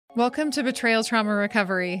Welcome to Betrayal Trauma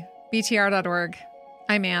Recovery, BTR.org.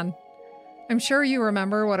 I'm Ann. I'm sure you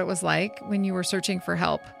remember what it was like when you were searching for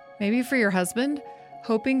help, maybe for your husband,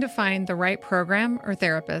 hoping to find the right program or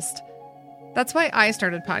therapist. That's why I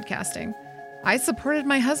started podcasting. I supported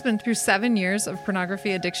my husband through 7 years of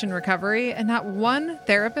pornography addiction recovery, and not one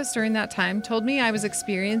therapist during that time told me I was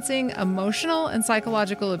experiencing emotional and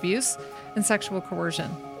psychological abuse and sexual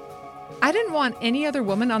coercion. I didn't want any other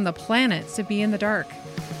woman on the planet to be in the dark.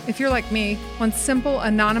 If you're like me, one simple,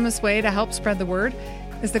 anonymous way to help spread the word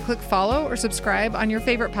is to click follow or subscribe on your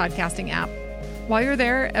favorite podcasting app. While you're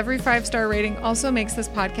there, every 5-star rating also makes this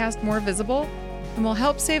podcast more visible and will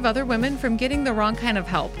help save other women from getting the wrong kind of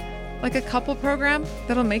help, like a couple program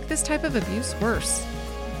that'll make this type of abuse worse.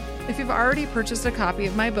 If you've already purchased a copy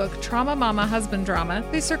of my book, Trauma Mama Husband Drama,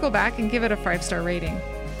 please circle back and give it a 5-star rating.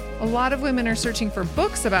 A lot of women are searching for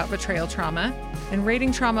books about betrayal trauma, and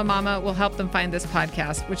rating Trauma Mama will help them find this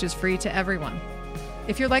podcast, which is free to everyone.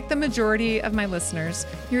 If you're like the majority of my listeners,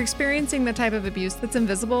 you're experiencing the type of abuse that's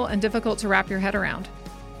invisible and difficult to wrap your head around.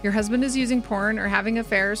 Your husband is using porn or having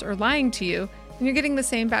affairs or lying to you, and you're getting the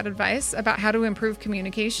same bad advice about how to improve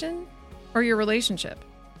communication or your relationship.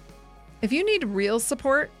 If you need real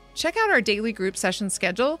support, check out our daily group session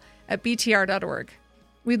schedule at btr.org.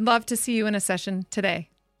 We'd love to see you in a session today.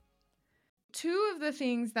 Two of the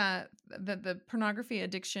things that the pornography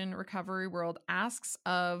addiction recovery world asks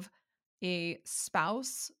of a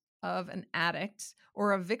spouse of an addict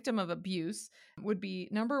or a victim of abuse would be,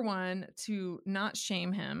 number one, to not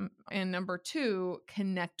shame him, and number two,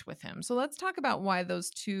 connect with him. So let's talk about why those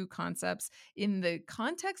two concepts in the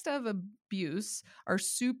context of abuse are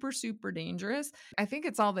super, super dangerous. I think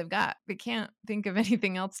it's all they've got. They can't think of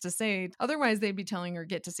anything else to say. Otherwise, they'd be telling her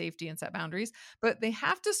get to safety and set boundaries. But they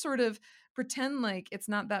have to sort of pretend like it's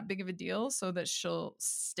not that big of a deal so that she'll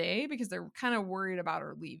stay, because they're kind of worried about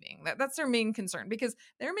her leaving. That's their main concern, because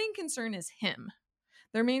their main concern is him.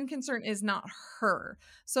 Their main concern is not her.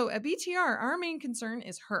 So at BTR, our main concern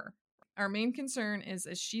is her. Our main concern is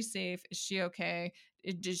she safe? Is she okay?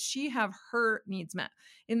 Does she have her needs met?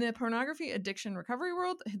 In the pornography addiction recovery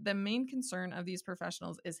world, the main concern of these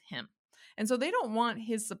professionals is him. And so they don't want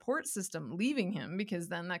his support system leaving him, because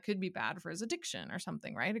then that could be bad for his addiction or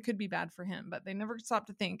something, right? It could be bad for him, but they never stop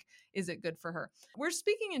to think, is it good for her? We're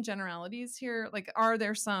speaking in generalities here. Like, are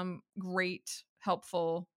there some great,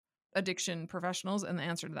 helpful addiction professionals? And the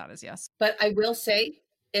answer to that is yes. But I will say,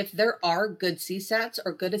 if there are good CSATs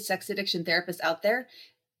or good sex addiction therapists out there,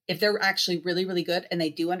 if they're actually really, really good and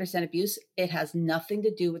they do understand abuse, it has nothing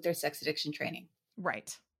to do with their sex addiction training.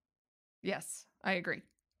 Right. Yes, I agree.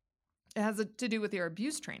 It has to do with your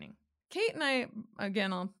abuse training. Kate and I,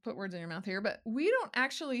 again, I'll put words in your mouth here, but we don't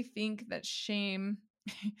actually think that shame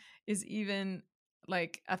is even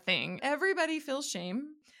like a thing. Everybody feels shame.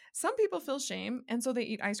 Some people feel shame, and so they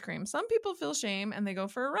eat ice cream. Some people feel shame and they go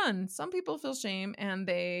for a run. Some people feel shame and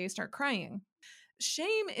they start crying.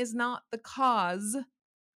 Shame is not the cause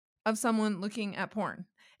of someone looking at porn.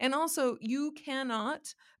 And also, you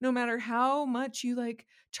cannot, no matter how much you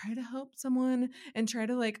try to help someone and try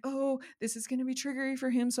to oh, this is going to be triggery for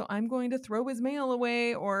him, so I'm going to throw his mail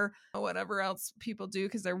away or whatever else people do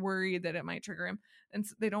because they're worried that it might trigger him. And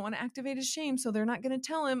so they don't want to activate his shame, so they're not going to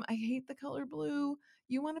tell him, I hate the color blue.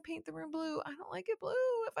 You want to paint the room blue? I don't like it blue.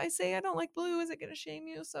 If I say I don't like blue, is it going to shame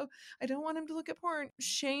you? So I don't want him to look at porn.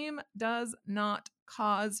 Shame does not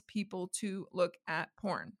cause people to look at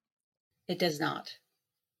porn. It does not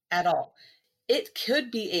at all. It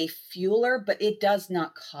could be a fueler, but it does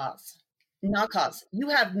not cause. Not cause. You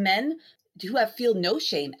have men who feel no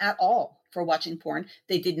shame at all for watching porn.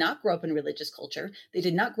 They did not grow up in religious culture. They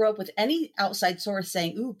did not grow up with any outside source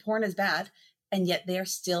saying, ooh, porn is bad. And yet they're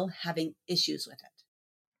still having issues with it.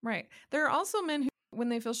 Right. There are also men who, when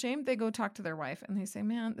they feel shame, they go talk to their wife and they say,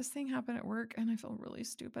 man, this thing happened at work and I feel really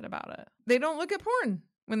stupid about it. They don't look at porn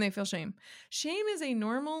when they feel shame. Shame is a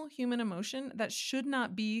normal human emotion that should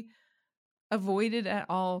not be avoided at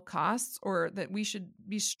all costs, or that we should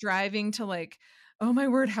be striving to oh my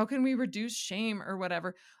word, how can we reduce shame or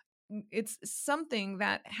whatever. It's something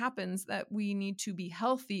that happens that we need to be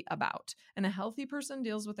healthy about. And a healthy person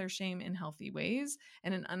deals with their shame in healthy ways,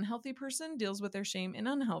 and an unhealthy person deals with their shame in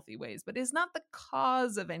unhealthy ways, but is not the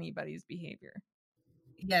cause of anybody's behavior.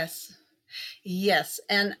 Yes. Yes.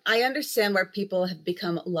 And I understand where people have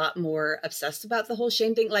become a lot more obsessed about the whole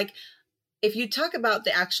shame thing. Like, if you talk about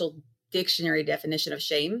the actual dictionary definition of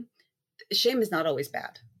shame is not always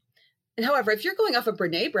bad. And however, if you're going off of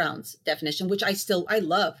Brene Brown's definition, which I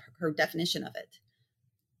love her definition of it,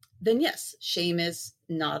 then yes, shame is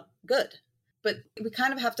not good. But we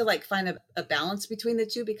kind of have to find a balance between the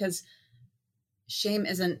two, because shame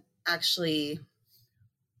isn't actually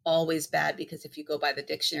always bad, because if you go by the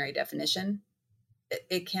dictionary definition,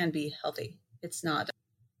 it can be healthy. It's not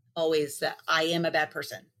always that I am a bad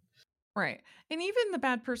person. Right. And even the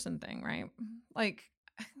bad person thing, right? Like,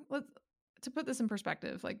 let's, to put this in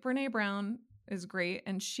perspective, like Brene Brown is great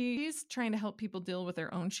and she's trying to help people deal with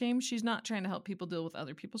their own shame. She's not trying to help people deal with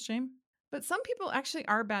other people's shame. But some people actually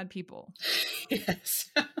are bad people. Yes.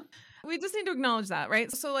 We just need to acknowledge that,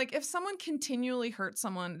 right? So, like, if someone continually hurts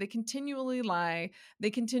someone, they continually lie, they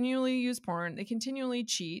continually use porn, they continually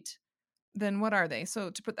cheat, then what are they? So,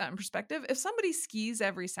 to put that in perspective, if somebody skis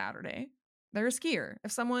every Saturday, they're a skier.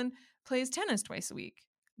 If someone plays tennis twice a week,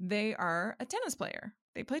 they are a tennis player.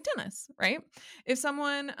 They play tennis, right? If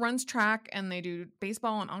someone runs track and they do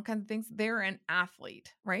baseball and all kinds of things, they're an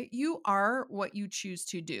athlete, right? You are what you choose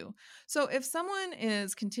to do. So if someone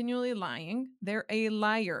is continually lying, they're a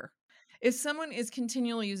liar. If someone is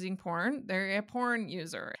continually using porn, they're a porn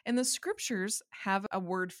user. And the scriptures have a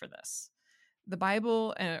word for this. The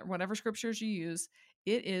Bible, whatever scriptures you use,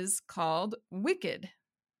 it is called wicked.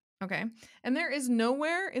 Okay. And there is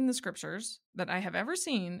nowhere in the scriptures that I have ever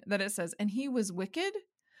seen that it says, and he was wicked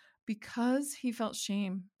because he felt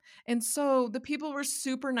shame. And so the people were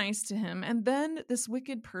super nice to him. And then this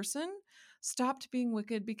wicked person stopped being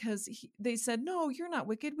wicked because they said, no, you're not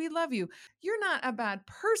wicked. We love you. You're not a bad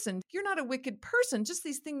person. You're not a wicked person. Just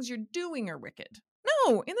these things you're doing are wicked.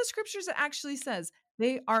 No, in the scriptures, it actually says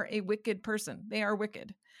they are a wicked person. They are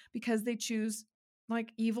wicked because they choose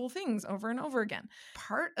like evil things over and over again.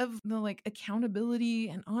 Part of the like accountability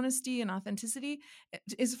and honesty and authenticity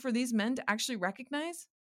is for these men to actually recognize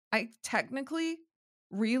I technically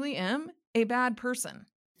really am a bad person.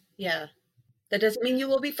 Yeah. That doesn't mean you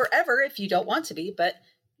will be forever if you don't want to be, but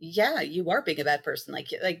yeah, you are being a bad person.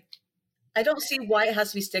 Like I don't see why it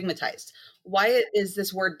has to be stigmatized. Why is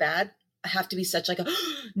this word bad have to be such like a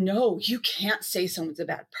no, you can't say someone's a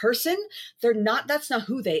bad person. They're not, that's not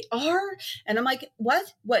who they are. And I'm like,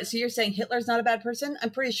 what? So you're saying Hitler's not a bad person?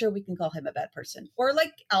 I'm pretty sure we can call him a bad person. Or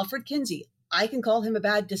like Alfred Kinsey, I can call him a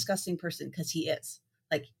bad, disgusting person because he is.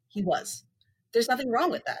 Like he was. There's nothing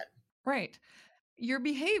wrong with that. Right. Your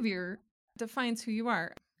behavior defines who you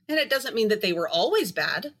are. And it doesn't mean that they were always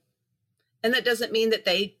bad. And that doesn't mean that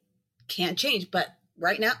they can't change. But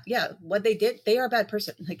right now, yeah, what they did, they are a bad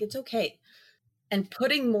person. Like it's okay. And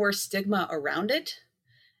putting more stigma around it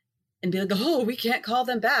and be like, oh, we can't call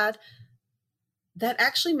them bad, that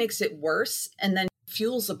actually makes it worse and then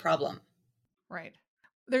fuels the problem. Right.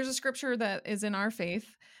 There's a scripture that is in our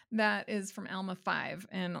faith that is from Alma 5.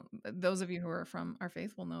 And those of you who are from our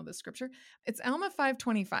faith will know this scripture. It's Alma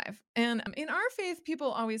 5:25. And in our faith,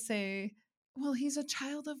 people always say, well, he's a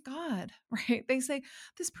child of God, right? They say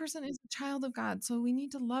this person is a child of God, so we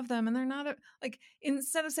need to love them. And they're not like,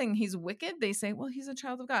 instead of saying he's wicked, they say, well, he's a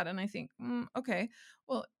child of God. And I think, okay,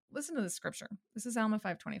 well, listen to this scripture. This is Alma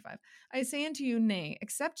 5:25. I say unto you, nay,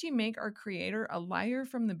 except ye make our Creator a liar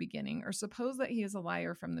from the beginning, or suppose that he is a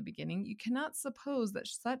liar from the beginning, you cannot suppose that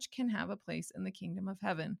such can have a place in the kingdom of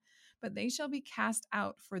heaven. But they shall be cast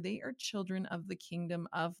out, for they are children of the kingdom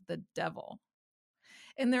of the devil.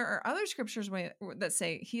 And there are other scriptures that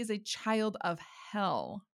say he is a child of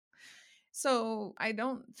hell. So I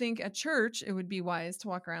don't think at church it would be wise to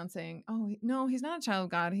walk around saying, oh, no, he's not a child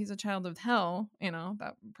of God. He's a child of hell.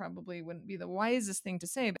 That probably wouldn't be the wisest thing to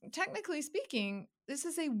say. But technically speaking, this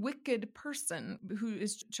is a wicked person who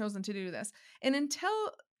is chosen to do this. And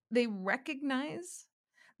until they recognize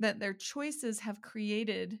that their choices have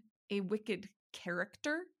created a wicked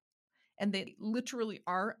character and they literally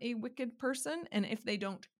are a wicked person, and if they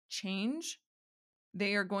don't change,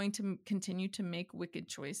 they are going to continue to make wicked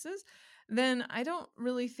choices, then I don't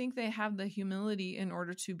really think they have the humility in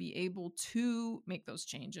order to be able to make those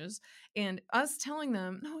changes. And us telling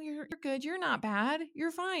them, no, you're good, you're not bad,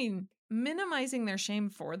 you're fine, minimizing their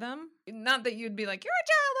shame for them. Not that you'd be like, you're a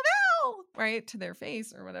child of hell, right, to their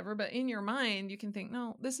face or whatever, but in your mind, you can think,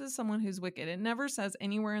 no, this is someone who's wicked. It never says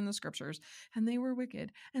anywhere in the scriptures, and they were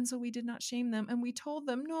wicked. And so we did not shame them. And we told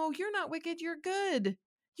them, no, you're not wicked, you're good.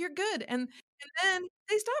 You're good. And then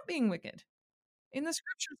they stop being wicked. In the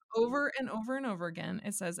scriptures over and over and over again,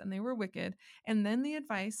 it says, and they were wicked. And then the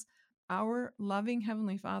advice, our loving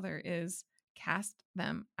Heavenly Father, is cast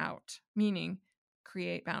them out, meaning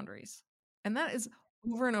create boundaries. And that is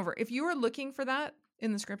over and over. If you are looking for that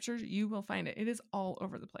in the scriptures, you will find it. It is all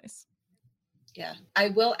over the place. Yeah. I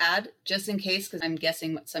will add, just in case, because I'm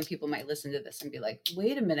guessing some people might listen to this and be like,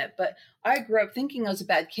 wait a minute, but I grew up thinking I was a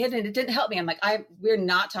bad kid and it didn't help me. I'm like, we're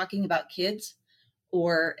not talking about kids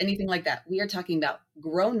or anything like that. We are talking about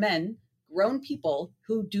grown men, grown people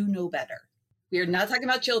who do know better. We are not talking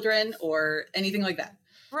about children or anything like that.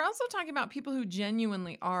 We're also talking about people who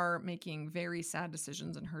genuinely are making very sad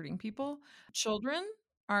decisions and hurting people. Children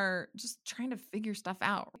are just trying to figure stuff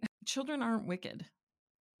out. Children aren't wicked.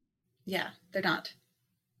 Yeah, they're not.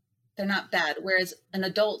 They're not bad. Whereas an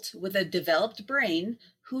adult with a developed brain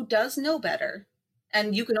who does know better,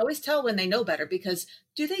 and you can always tell when they know better because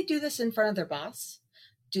do they do this in front of their boss?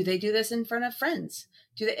 Do they do this in front of friends?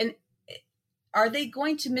 Do they, and are they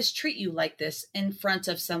going to mistreat you like this in front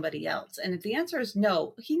of somebody else? And if the answer is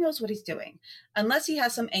no, he knows what he's doing. Unless he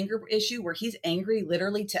has some anger issue where he's angry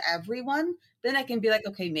literally to everyone, then I can be like,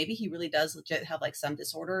 okay, maybe he really does legit have like some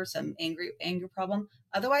disorder, some anger problem.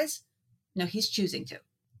 Otherwise, no, he's choosing to.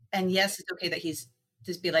 And yes, it's okay that he's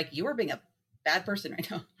just be like, you are being a bad person right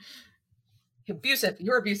now. Abusive.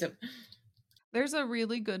 You're abusive. There's a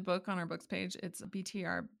really good book on our books page. It's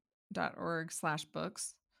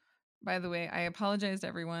btr.org/books. By the way, I apologize to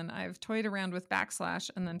everyone. I've toyed around with backslash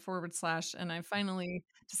and then forward slash, and I finally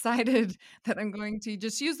decided that I'm going to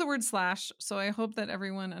just use the word slash. So I hope that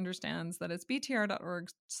everyone understands that it's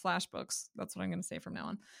btr.org/books. That's what I'm going to say from now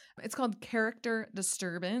on. It's called Character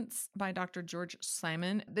Disturbance by Dr. George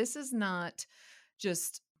Simon. This is not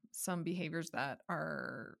just some behaviors that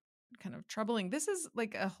are kind of troubling. This is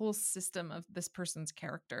like a whole system of this person's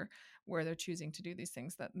character where they're choosing to do these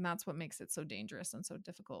things, and that's what makes it so dangerous and so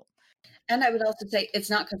difficult. And I would also say it's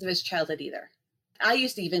not because of his childhood either. I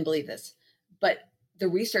used to even believe this, but the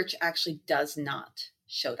research actually does not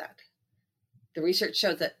show that. The research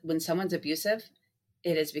shows that when someone's abusive,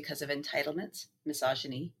 it is because of entitlements,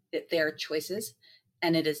 misogyny, their choices,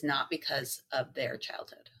 and it is not because of their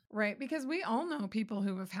childhood. Right, because we all know people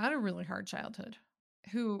who have had a really hard childhood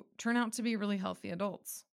who turn out to be really healthy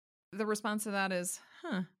adults. The response to that is,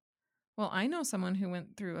 well, I know someone who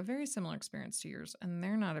went through a very similar experience to yours, and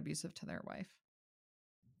they're not abusive to their wife.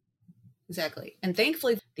 Exactly. And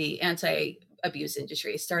thankfully, the anti-abuse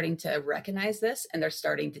industry is starting to recognize this, and they're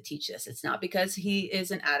starting to teach this. It's not because he is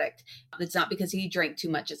an addict. It's not because he drank too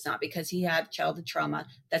much. It's not because he had childhood trauma.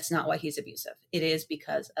 That's not why he's abusive. It is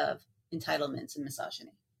because of entitlements and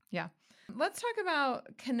misogyny. Yeah. Let's talk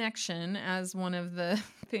about connection as one of the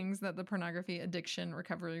things that the pornography addiction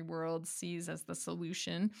recovery world sees as the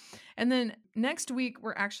solution. And then next week,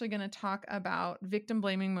 we're actually going to talk about victim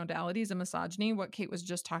blaming modalities and misogyny, what Kate was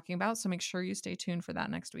just talking about. So make sure you stay tuned for that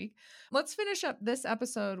next week. Let's finish up this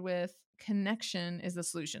episode with connection is the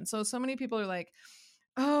solution. So many people are like,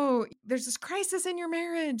 oh, there's this crisis in your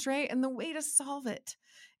marriage, right? And the way to solve it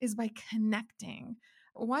is by connecting.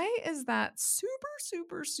 Why is that super,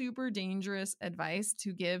 super, super dangerous advice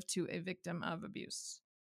to give to a victim of abuse?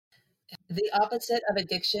 The opposite of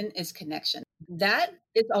addiction is connection. That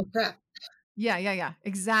is all crap. Yeah.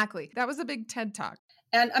 Exactly. That was a big TED Talk.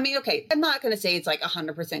 And I mean, okay, I'm not going to say it's like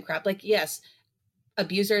 100% crap. Like, yes,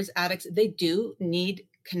 abusers, addicts, they do need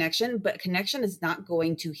connection, but connection is not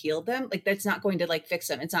going to heal them. Like, that's not going to like fix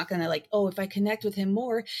them. It's not going to like, oh, if I connect with him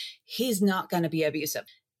more, he's not going to be abusive.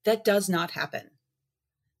 That does not happen.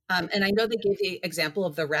 And I know they gave the example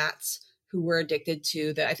of the rats who were addicted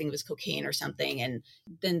to I think it was cocaine or something. And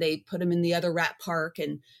then they put him in the other rat park.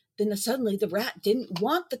 And then suddenly the rat didn't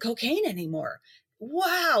want the cocaine anymore.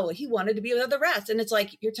 Wow, he wanted to be with other rats. And it's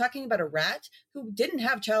like, you're talking about a rat who didn't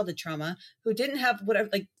have childhood trauma, who didn't have whatever,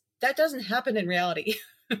 like that doesn't happen in reality.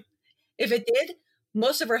 If it did,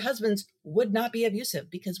 most of our husbands would not be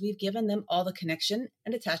abusive because we've given them all the connection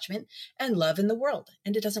and attachment and love in the world.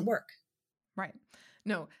 And it doesn't work. Right.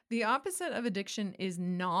 No, the opposite of addiction is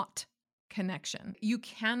not connection. You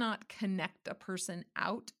cannot connect a person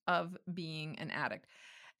out of being an addict.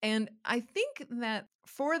 And I think that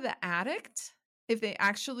for the addict, if they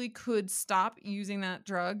actually could stop using that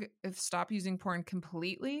drug, stop using porn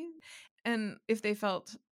completely, and if they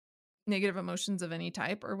felt negative emotions of any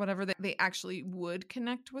type or whatever, they actually would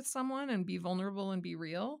connect with someone and be vulnerable and be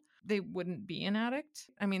real, they wouldn't be an addict.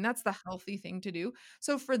 I mean, that's the healthy thing to do.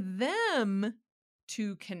 So for them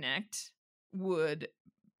to connect would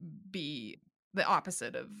be the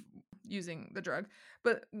opposite of using the drug.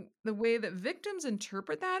 But the way that victims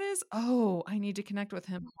interpret that is, oh, I need to connect with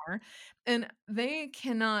him more. And they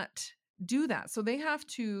cannot do that. So they have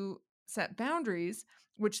to set boundaries,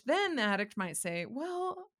 which then the addict might say,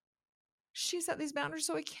 well, she set these boundaries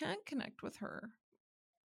so I can't connect with her.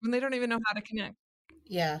 When they don't even know how to connect.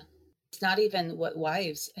 Yeah. It's not even what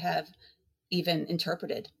wives have even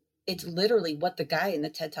interpreted. It's literally what the guy in the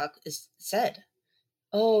TED Talk said.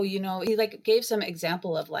 Oh, he like gave some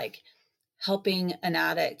example of like helping an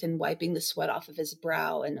addict and wiping the sweat off of his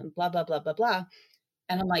brow and blah, blah, blah, blah, blah.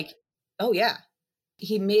 And I'm like, oh yeah.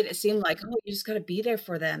 He made it seem like, oh, you just got to be there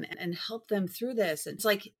for them and help them through this. And it's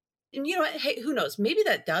like, And you know what? Hey, who knows? Maybe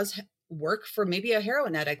that does work for maybe a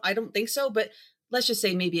heroin addict. I don't think so, but let's just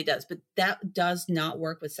say maybe it does. But that does not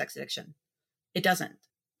work with sex addiction. It doesn't.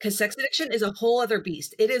 Because sex addiction is a whole other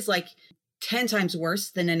beast. It is like 10 times worse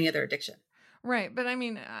than any other addiction. Right. But I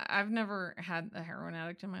mean, I've never had a heroin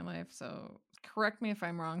addict in my life. So correct me if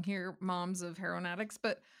I'm wrong here, moms of heroin addicts.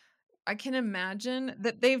 But I can imagine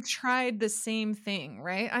that they've tried the same thing,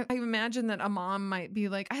 right? I imagine that a mom might be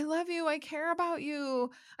like, I love you. I care about you.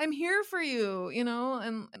 I'm here for you,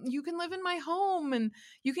 and you can live in my home and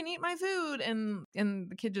you can eat my food. And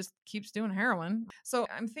the kid just keeps doing heroin. So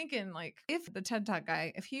I'm thinking, like, if the TED Talk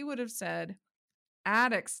guy, if he would have said,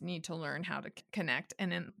 addicts need to learn how to connect,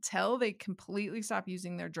 and until they completely stop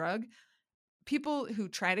using their drug, people who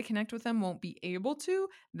try to connect with them won't be able to,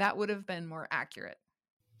 that would have been more accurate.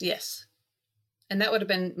 Yes. And that would have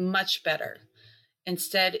been much better.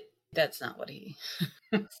 Instead, that's not what he,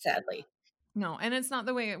 sadly. No, and it's not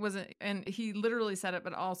the way it wasn't. And he literally said it,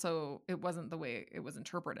 but also it wasn't the way it was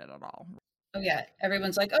interpreted at all. Oh, yeah.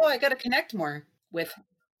 Everyone's like, oh, I got to connect more with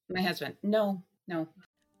my husband. No.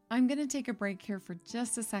 I'm going to take a break here for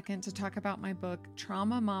just a second to talk about my book,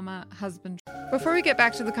 Trauma Mama Husband. Before we get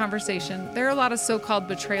back to the conversation, there are a lot of so-called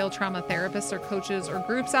betrayal trauma therapists or coaches or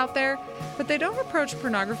groups out there, but they don't approach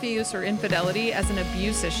pornography use or infidelity as an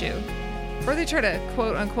abuse issue. Or they try to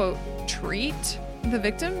quote unquote treat the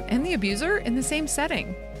victim and the abuser in the same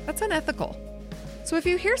setting. That's unethical. So if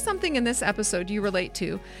you hear something in this episode you relate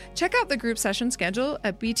to, check out the group session schedule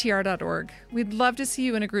at btr.org. We'd love to see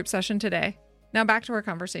you in a group session today. Now back to our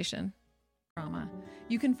conversation. Trauma.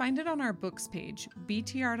 You can find it on our books page,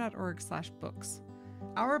 btr.org/books.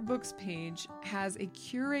 Our books page has a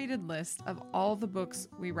curated list of all the books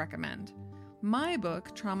we recommend. My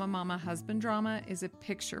book, Trauma Mama Husband Drama, is a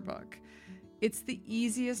picture book. It's the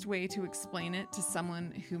easiest way to explain it to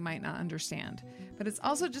someone who might not understand, but it's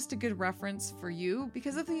also just a good reference for you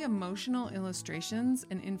because of the emotional illustrations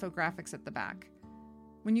and infographics at the back.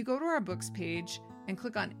 When you go to our books page and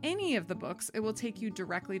click on any of the books, it will take you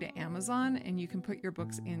directly to Amazon and you can put your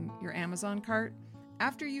books in your Amazon cart.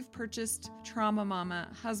 After you've purchased Trauma Mama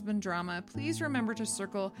Husband Drama, please remember to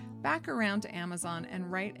circle back around to Amazon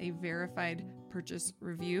and write a verified purchase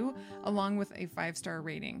review along with a 5-star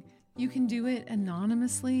rating. You can do it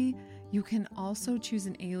anonymously. You can also choose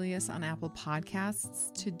an alias on Apple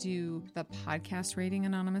Podcasts to do the podcast rating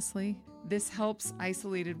anonymously. This helps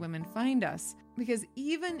isolated women find us because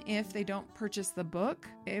even if they don't purchase the book,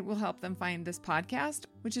 it will help them find this podcast,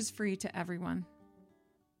 which is free to everyone.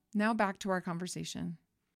 Now back to our conversation.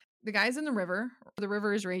 The guy's in the river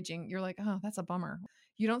is raging. You're like, oh, that's a bummer.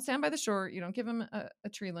 You don't stand by the shore. You don't give him a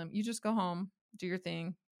tree limb. You just go home, do your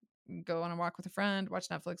thing, go on a walk with a friend, watch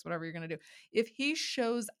Netflix, whatever you're going to do. If he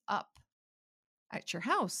shows up at your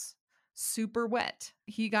house, super wet,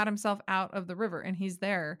 he got himself out of the river and he's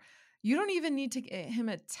there, you don't even need to get him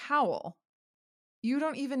a towel. You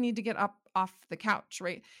don't even need to get up off the couch,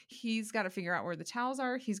 right? He's got to figure out where the towels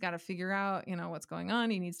are. He's got to figure out, what's going on.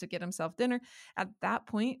 He needs to get himself dinner. At that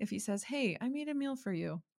point, if he says, hey, I made a meal for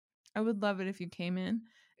you, I would love it if you came in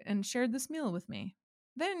and shared this meal with me.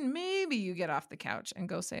 Then maybe you get off the couch and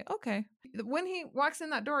go say, okay. When he walks in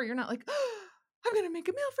that door, you're not like, oh, I'm going to make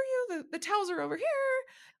a meal for you. The towels are over here.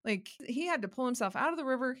 Like, he had to pull himself out of the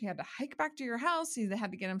river. He had to hike back to your house. He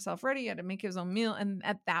had to get himself ready. He had to make his own meal. And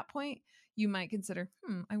at that point, you might consider,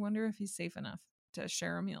 I wonder if he's safe enough to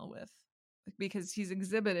share a meal with, because he's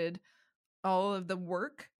exhibited all of the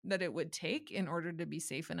work that it would take in order to be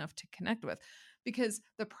safe enough to connect with. Because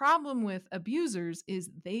the problem with abusers is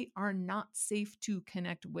they are not safe to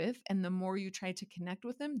connect with. And the more you try to connect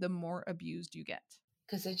with them, the more abused you get.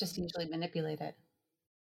 Because they just usually manipulate it.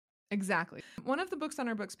 Exactly. One of the books on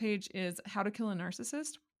our books page is How to Kill a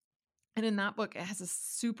Narcissist. And in that book, it has a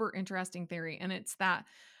super interesting theory. And it's that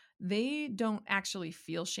they don't actually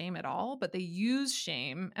feel shame at all, but they use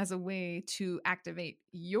shame as a way to activate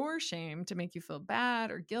your shame to make you feel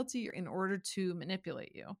bad or guilty in order to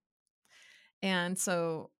manipulate you. And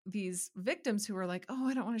so these victims who are like, oh,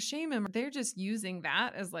 I don't want to shame him, they're just using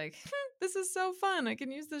that as like, this is so fun. I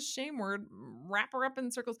can use this shame word, wrap her up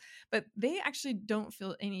in circles. But they actually don't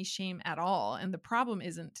feel any shame at all. And the problem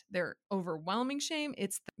isn't their overwhelming shame,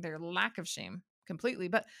 it's their lack of shame completely.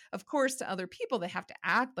 But of course, to other people, they have to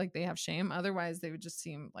act like they have shame. Otherwise, they would just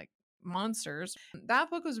seem like monsters. That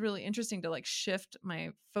book was really interesting to like shift my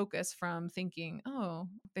focus from thinking, oh,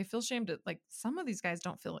 they feel shame, to like some of these guys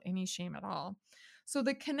don't feel any shame at all. So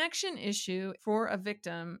the connection issue for a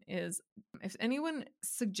victim is if anyone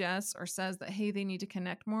suggests or says that, hey, they need to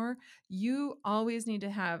connect more, you always need to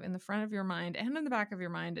have in the front of your mind and in the back of your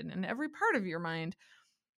mind and in every part of your mind,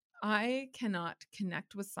 I cannot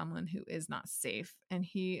connect with someone who is not safe and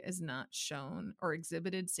he is not shown or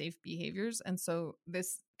exhibited safe behaviors. And so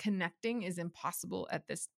this connecting is impossible at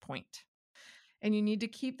this point. And you need to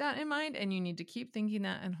keep that in mind, and you need to keep thinking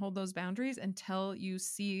that and hold those boundaries until you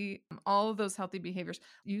see all of those healthy behaviors.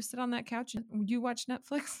 You sit on that couch and you watch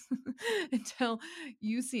Netflix until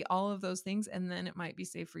you see all of those things. And then it might be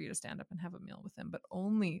safe for you to stand up and have a meal with him, but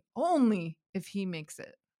only if he makes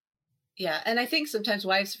it. Yeah. And I think sometimes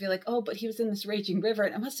wives feel like, oh, but he was in this raging river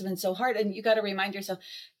and it must have been so hard. And you got to remind yourself,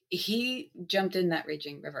 he jumped in that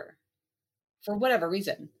raging river for whatever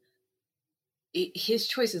reason. His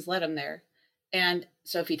choices led him there. And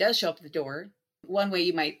so if he does show up at the door, one way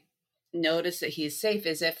you might notice that he's safe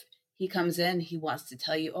is if he comes in, he wants to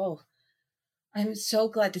tell you, oh, I'm so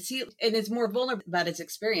glad to see you. And is more vulnerable about his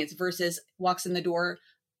experience versus walks in the door.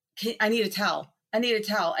 I need a towel.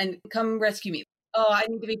 And come rescue me. Oh, I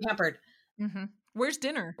need to be pampered. Mm-hmm. Where's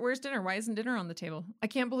dinner? Why isn't dinner on the table? I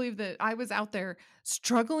can't believe that I was out there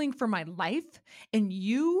struggling for my life and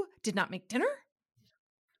you did not make dinner.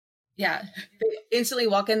 Yeah. They instantly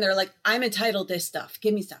walk in. They're like, I'm entitled to stuff.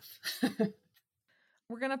 Give me stuff.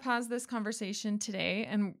 We're going to pause this conversation today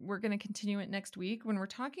and we're going to continue it next week when we're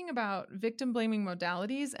talking about victim blaming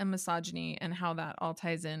modalities and misogyny and how that all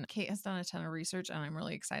ties in. Kate has done a ton of research and I'm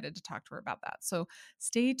really excited to talk to her about that. So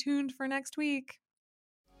stay tuned for next week.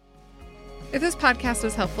 If this podcast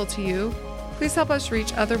was helpful to you, please help us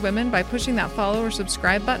reach other women by pushing that follow or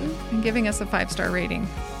subscribe button and giving us a 5-star rating.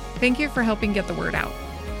 Thank you for helping get the word out.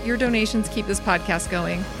 Your donations keep this podcast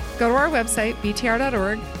going. Go to our website,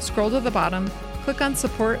 btr.org, scroll to the bottom, click on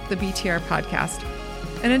Support the BTR Podcast.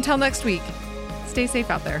 And until next week, stay safe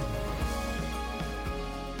out there.